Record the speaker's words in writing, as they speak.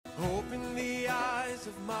eyes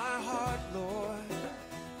of my heart, Lord.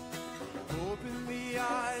 Open the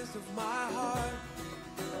eyes of my heart.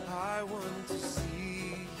 I want to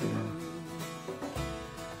see you.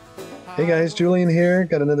 Hey guys, Julian here.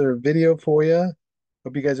 Got another video for you.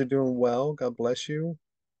 Hope you guys are doing well. God bless you.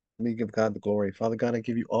 Let me give God the glory. Father God, I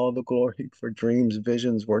give you all the glory for dreams,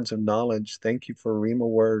 visions, words of knowledge. Thank you for Rhema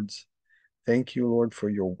words. Thank you, Lord, for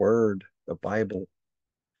your word, the Bible.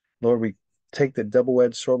 Lord, we take the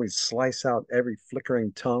double-edged sword, we slice out every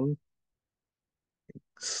flickering tongue,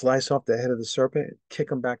 slice off the head of the serpent, and kick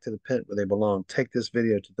them back to the pit where they belong. Take this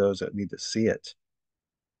video to those that need to see it.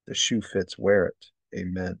 The shoe fits, wear it.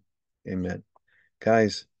 Amen. Amen.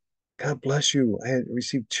 Guys, God bless you. I had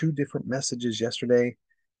received two different messages yesterday,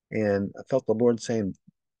 and I felt the Lord saying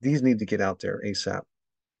these need to get out there ASAP.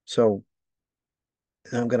 So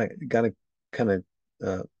I'm gonna gotta kind of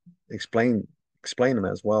uh, explain explain them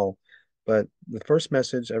as well. But the first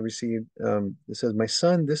message I received, it says, "My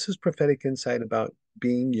son, this is prophetic insight about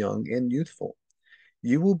being young and youthful.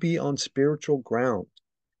 You will be on spiritual ground,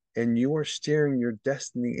 and you are steering your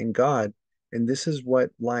destiny in God, and this is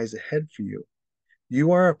what lies ahead for you.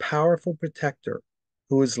 You are a powerful protector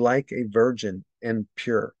who is like a virgin and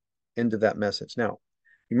pure." Into that message. Now,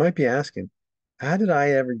 you might be asking, how did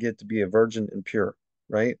I ever get to be a virgin and pure,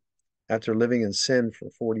 right? After living in sin for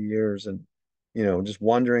 40 years and, just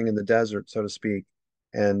wandering in the desert, so to speak,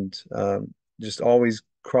 and just always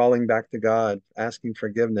crawling back to God, asking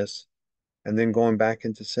forgiveness, and then going back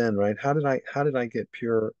into sin, right? How did I get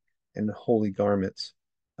pure in holy garments,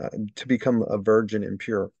 to become a virgin and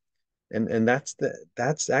pure? And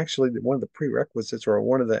that's actually one of the prerequisites or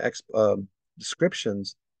one of the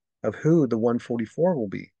descriptions of who the 144 will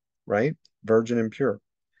be, right? Virgin and pure.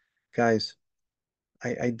 Guys,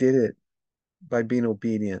 I did it by being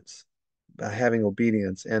obedience, by having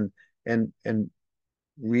obedience and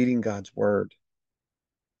reading God's word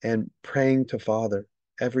and praying to Father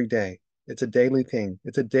every day. It's a daily thing.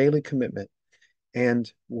 It's a daily commitment.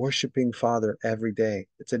 And worshiping Father every day.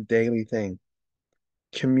 It's a daily thing.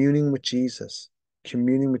 Communing with Jesus,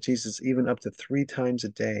 even up to 3 times a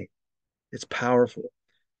day. It's powerful.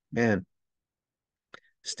 Man,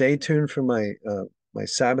 stay tuned for my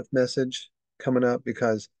Sabbath message coming up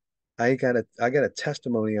because I got a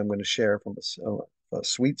testimony I'm going to share from a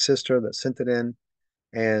sweet sister that sent it in,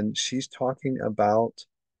 and she's talking about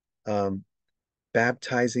um,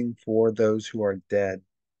 baptizing for those who are dead.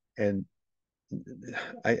 And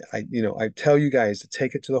I tell you guys to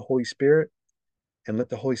take it to the Holy Spirit and let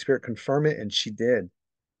the Holy Spirit confirm it, and she did.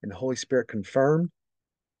 And the Holy Spirit confirmed.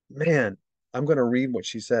 Man, I'm going to read what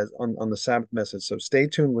she says on the Sabbath message. So stay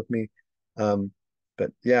tuned with me. Um,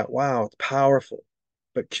 but yeah, wow, it's powerful.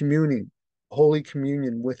 But communing, Holy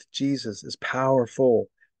Communion with Jesus is powerful.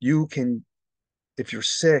 You can, if you're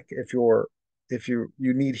sick, if you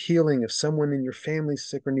need healing, if someone in your family's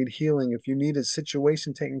sick or need healing, if you need a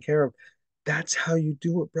situation taken care of, that's how you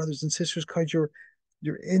do it, brothers and sisters, because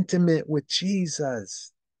you're intimate with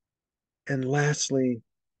Jesus. And lastly,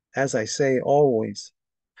 as I say always,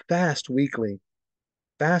 fast weekly.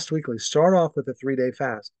 Fast weekly. Start off with a 3-day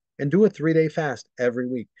fast and do a 3-day fast every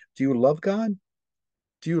week. Do you love God?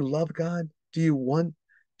 Do you love God? Do you want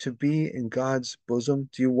to be in God's bosom?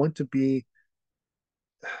 Do you want to be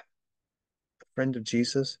a friend of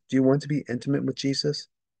Jesus? Do you want to be intimate with Jesus?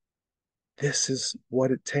 This is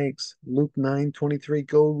what it takes. Luke 9:23.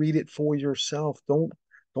 Go read it for yourself. Don't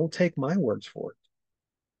take my words for it.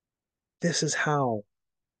 This is how.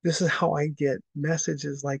 This is how I get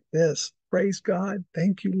messages like this. Praise God.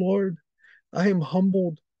 Thank you, Lord. I am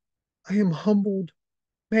humbled. I am humbled.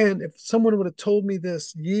 Man, if someone would have told me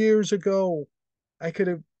this years ago, I could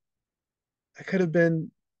have I could have been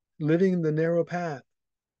living the narrow path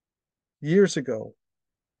years ago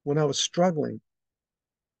when I was struggling.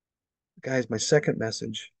 Guys, my second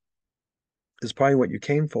message is probably what you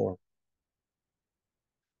came for.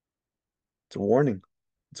 It's a warning.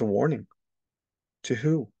 It's a warning. To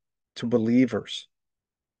who? To believers.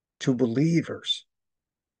 To believers.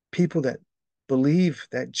 People that believe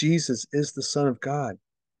that Jesus is the Son of God.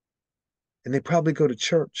 And they probably go to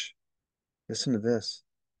church. Listen to this.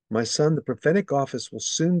 My son, the prophetic office will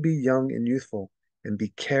soon be young and youthful and be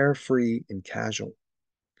carefree and casual.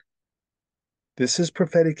 This is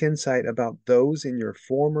prophetic insight about those in your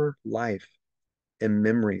former life and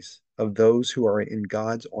memories of those who are in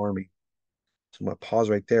God's army. So I'm going to pause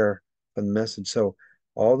right there for the message. So,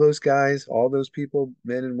 all those guys, all those people,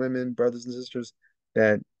 men and women, brothers and sisters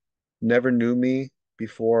that never knew me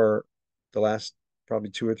before the last probably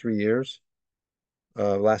 2 or 3 years,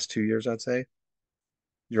 last 2 years, I'd say,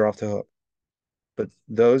 you're off the hook. But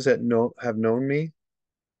those that have known me,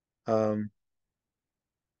 um,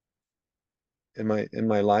 in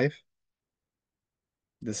my life,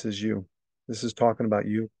 this is you. This is talking about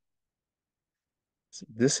you.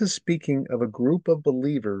 This is speaking of a group of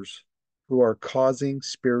believers who are causing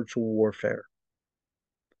spiritual warfare.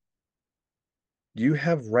 You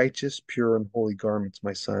have righteous, pure, and holy garments,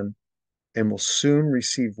 my son, and will soon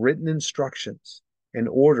receive written instructions and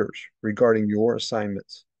orders regarding your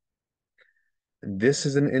assignments. And this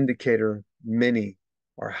is an indicator many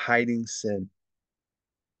are hiding sin.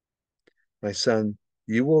 My son,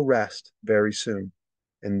 you will rest very soon,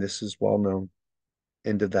 and this is well known.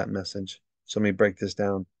 End of that message. So let me break this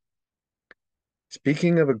down.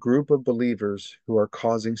 Speaking of a group of believers who are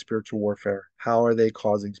causing spiritual warfare, how are they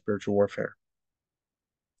causing spiritual warfare?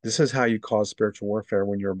 This is how you cause spiritual warfare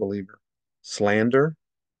when you're a believer: slander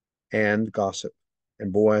and gossip.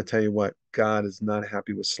 And boy, I tell you what, God is not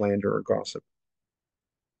happy with slander or gossip.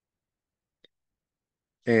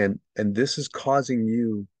 And this is causing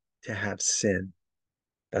you to have sin.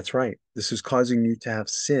 That's right. This is causing you to have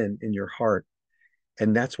sin in your heart.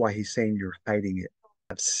 And that's why he's saying you're hiding it.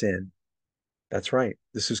 Have sin. That's right.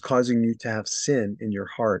 This is causing you to have sin in your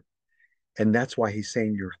heart. And that's why he's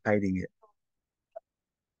saying you're hiding it.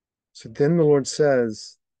 So then the Lord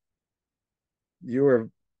says, you are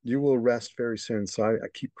you will rest very soon. So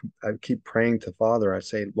I keep praying to Father. I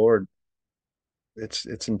say, Lord, it's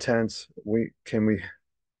intense. We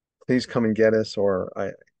please come and get us, or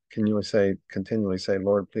I continually say,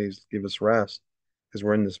 Lord, please give us rest, because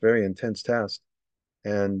we're in this very intense test.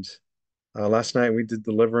 And last night we did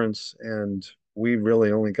deliverance, and we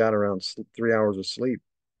really only got around 3 hours of sleep.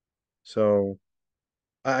 So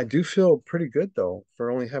I do feel pretty good though for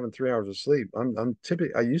only having 3 hours of sleep. I'm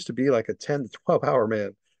typically I used to be like a 10 to 12 hour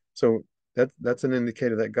man. So that's an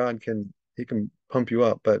indicator that God can he can pump you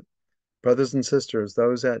up. But brothers and sisters,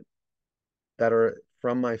 those that are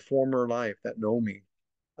from my former life that know me,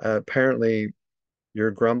 apparently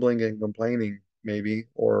you're grumbling and complaining maybe,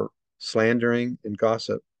 or slandering and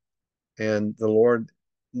gossip. And the Lord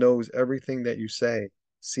knows everything that you say,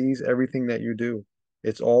 sees everything that you do.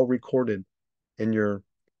 It's all recorded in your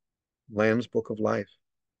Lamb's Book of Life.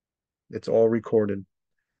 It's all recorded.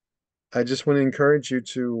 I just want to encourage you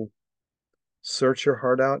to search your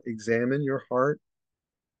heart out, examine your heart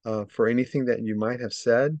for anything that you might have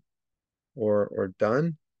said or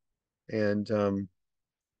done, and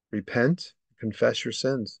repent, confess your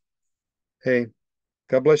sins. Hey,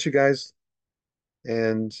 God bless you guys,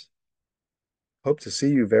 and hope to see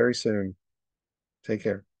you very soon. Take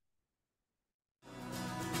care.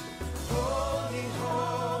 Holy,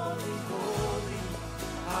 holy, holy,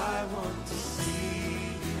 I want to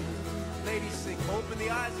see you. Ladies, sing, open the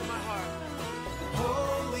eyes of my heart.